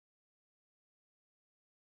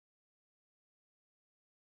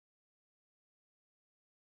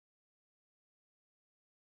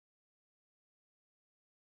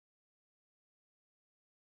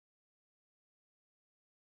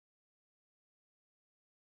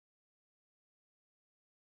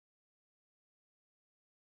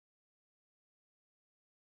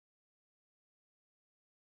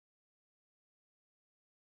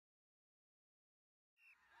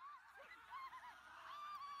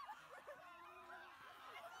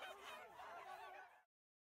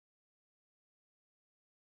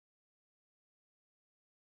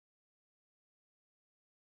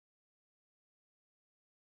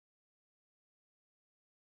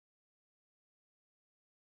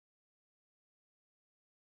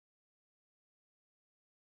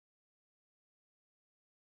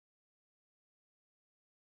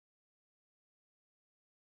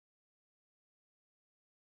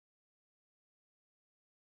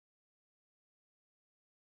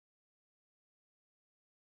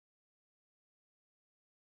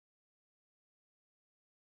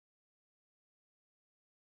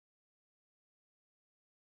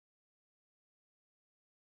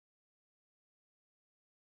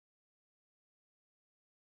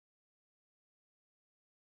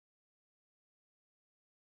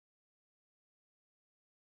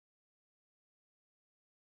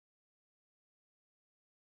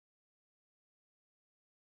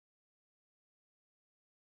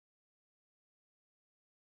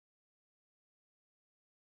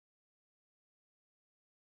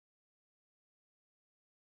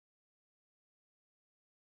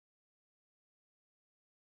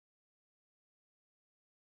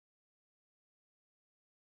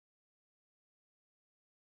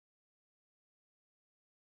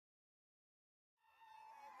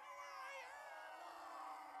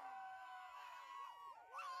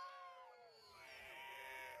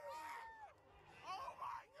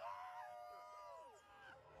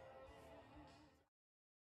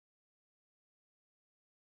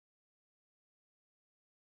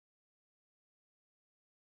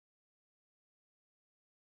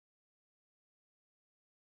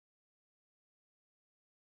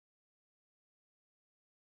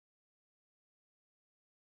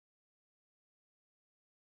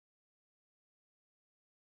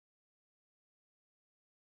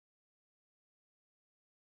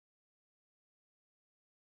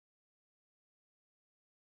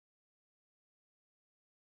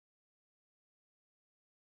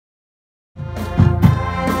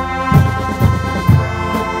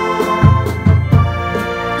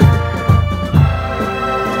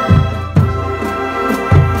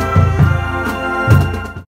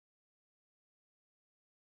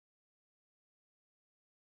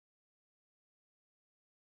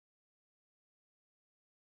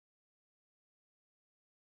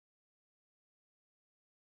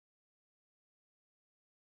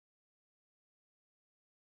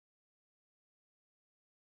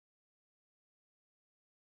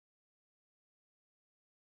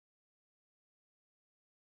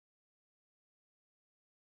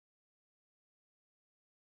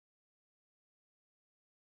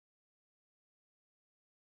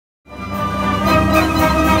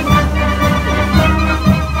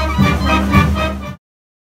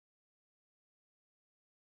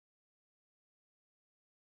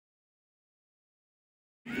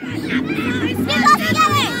Keep together!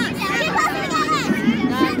 Keep together!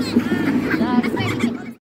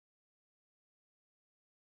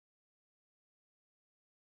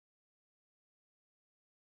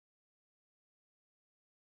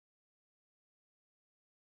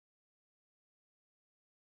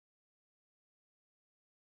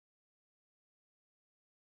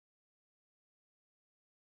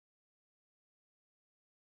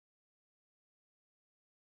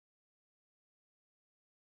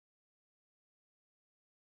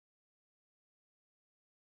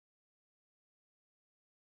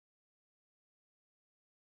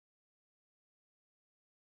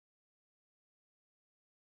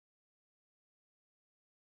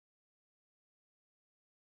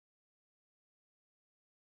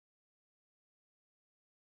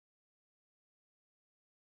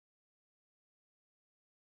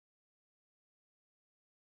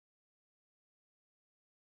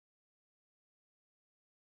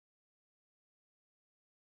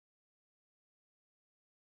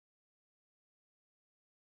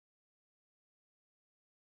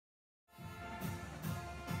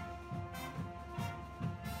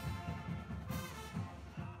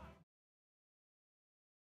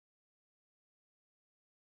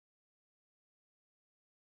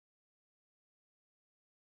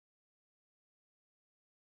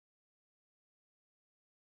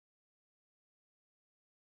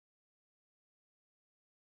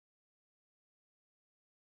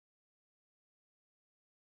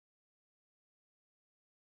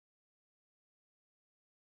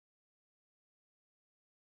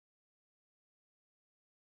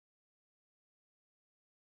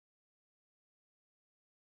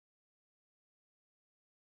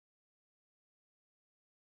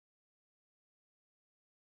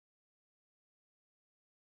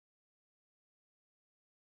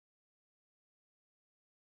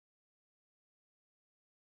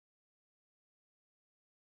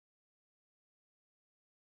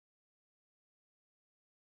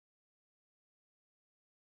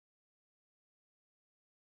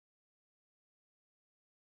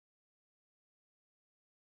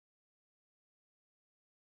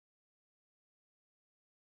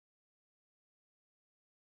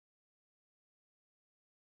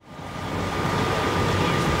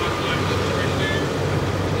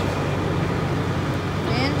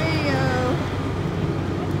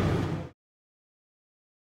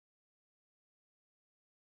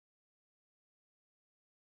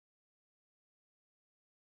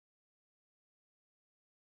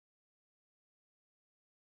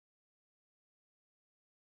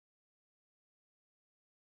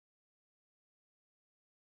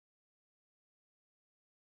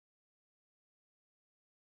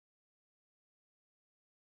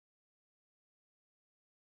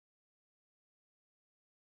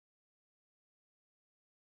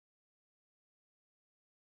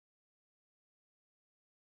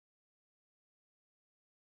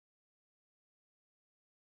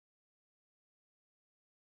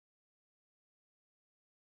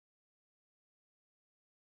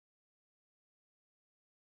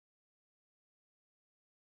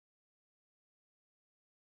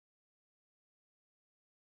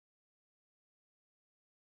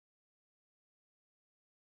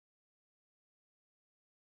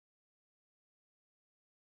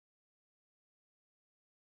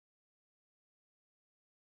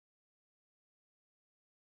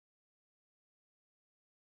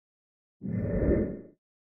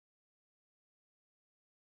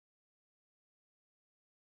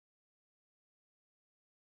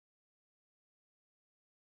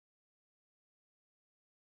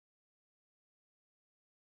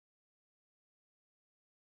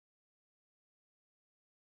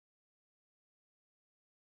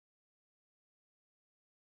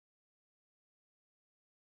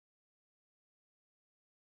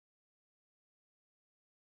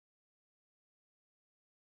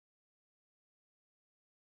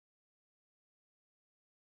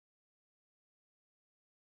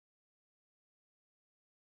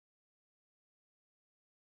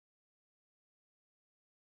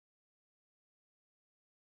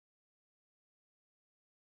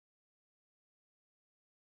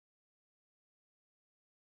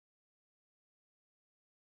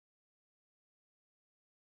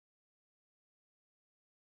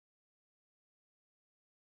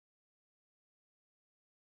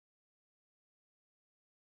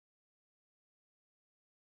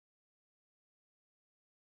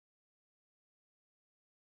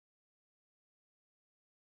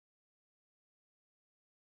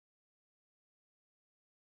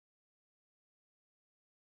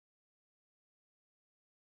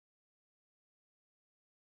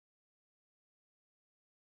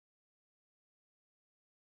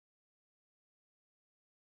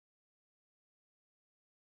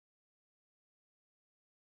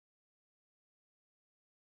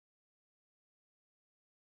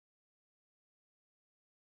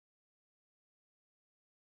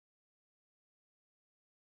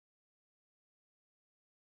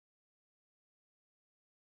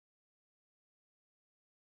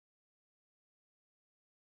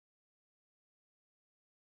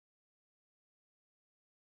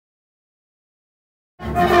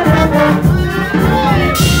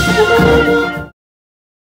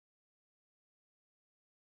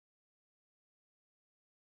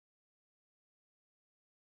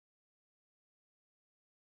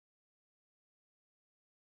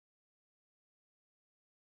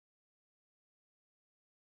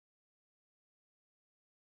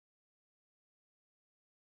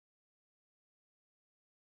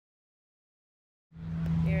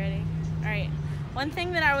 You ready? Alright. One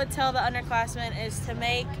thing that I would tell the underclassmen is to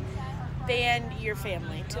make band your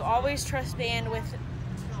family. To always trust band with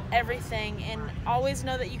everything and always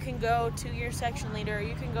know that you can go to your section leader or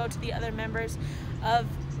you can go to the other members of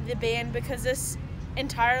the band because this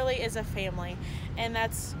entirely is a family. And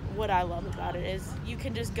that's what I love about it is you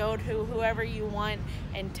can just go to whoever you want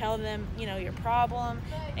and tell them, you know, your problem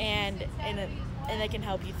and they can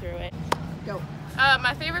help you through it. Go.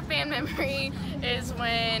 My favorite band memory is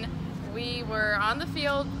when we were on the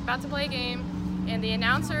field about to play a game and the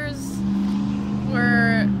announcers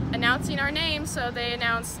were announcing our names. So they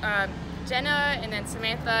announced Jenna and then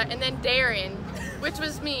Samantha and then Darren, which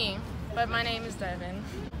was me, but my name is Devin.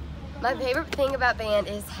 My favorite thing about band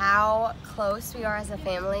is how close we are as a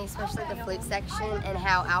family, especially the flute section, and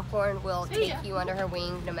how Alcorn will take you under her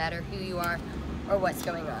wing no matter who you are or what's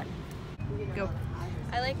going on. Go.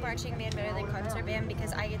 I like marching band better than concert band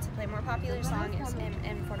because I get to play more popular songs and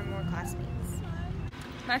in front of more classmates.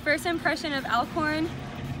 My first impression of Alcorn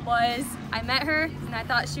was I met her and I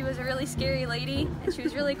thought she was a really scary lady and she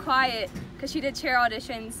was really quiet because she did chair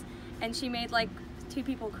auditions and she made like 2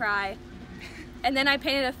 people cry. And then I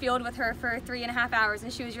painted a field with her for 3.5 hours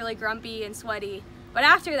and she was really grumpy and sweaty. But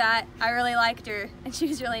after that, I really liked her and she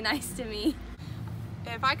was really nice to me.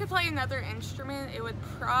 If I could play another instrument, it would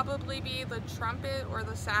probably be the trumpet or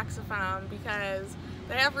the saxophone because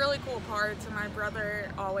they have really cool parts and my brother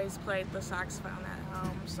always played the saxophone at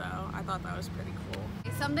home, so I thought that was pretty cool.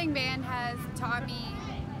 Something band has taught me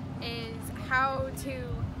is how to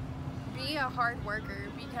be a hard worker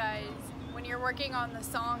because when you're working on the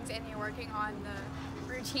songs and you're working on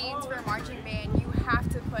the routines for a marching band, you have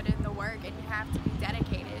to put in the work and you have to be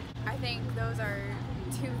dedicated. I think those are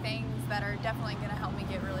 2 things that are definitely going to help me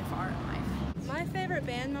get really far in life. My favorite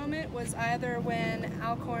band moment was either when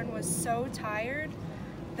Alcorn was so tired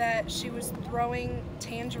that she was throwing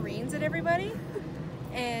tangerines at everybody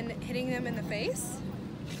and hitting them in the face,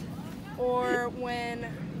 or when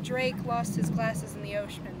Drake lost his glasses in the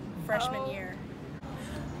ocean freshman year.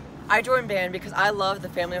 I joined band because I love the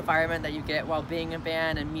family environment that you get while being in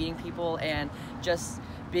band and meeting people and just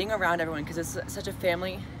being around everyone because it's such a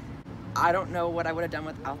family. I don't know what I would have done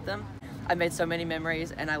without them. I made so many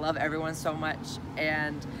memories and I love everyone so much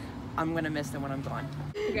and I'm gonna miss them when I'm gone.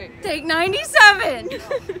 Okay. Take 97!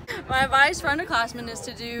 My advice for underclassmen is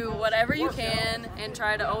to do whatever you can and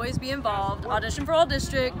try to always be involved. Audition for all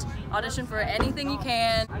district, audition for anything you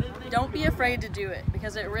can. Don't be afraid to do it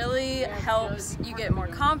because it really helps you get more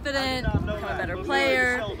confident, become a better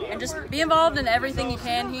player, and just be involved in everything you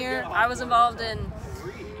can here. I was involved in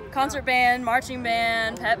concert band, marching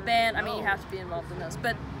band, pep band. I mean, you have to be involved in those,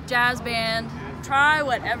 but jazz band, try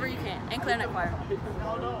whatever you can, and clarinet choir.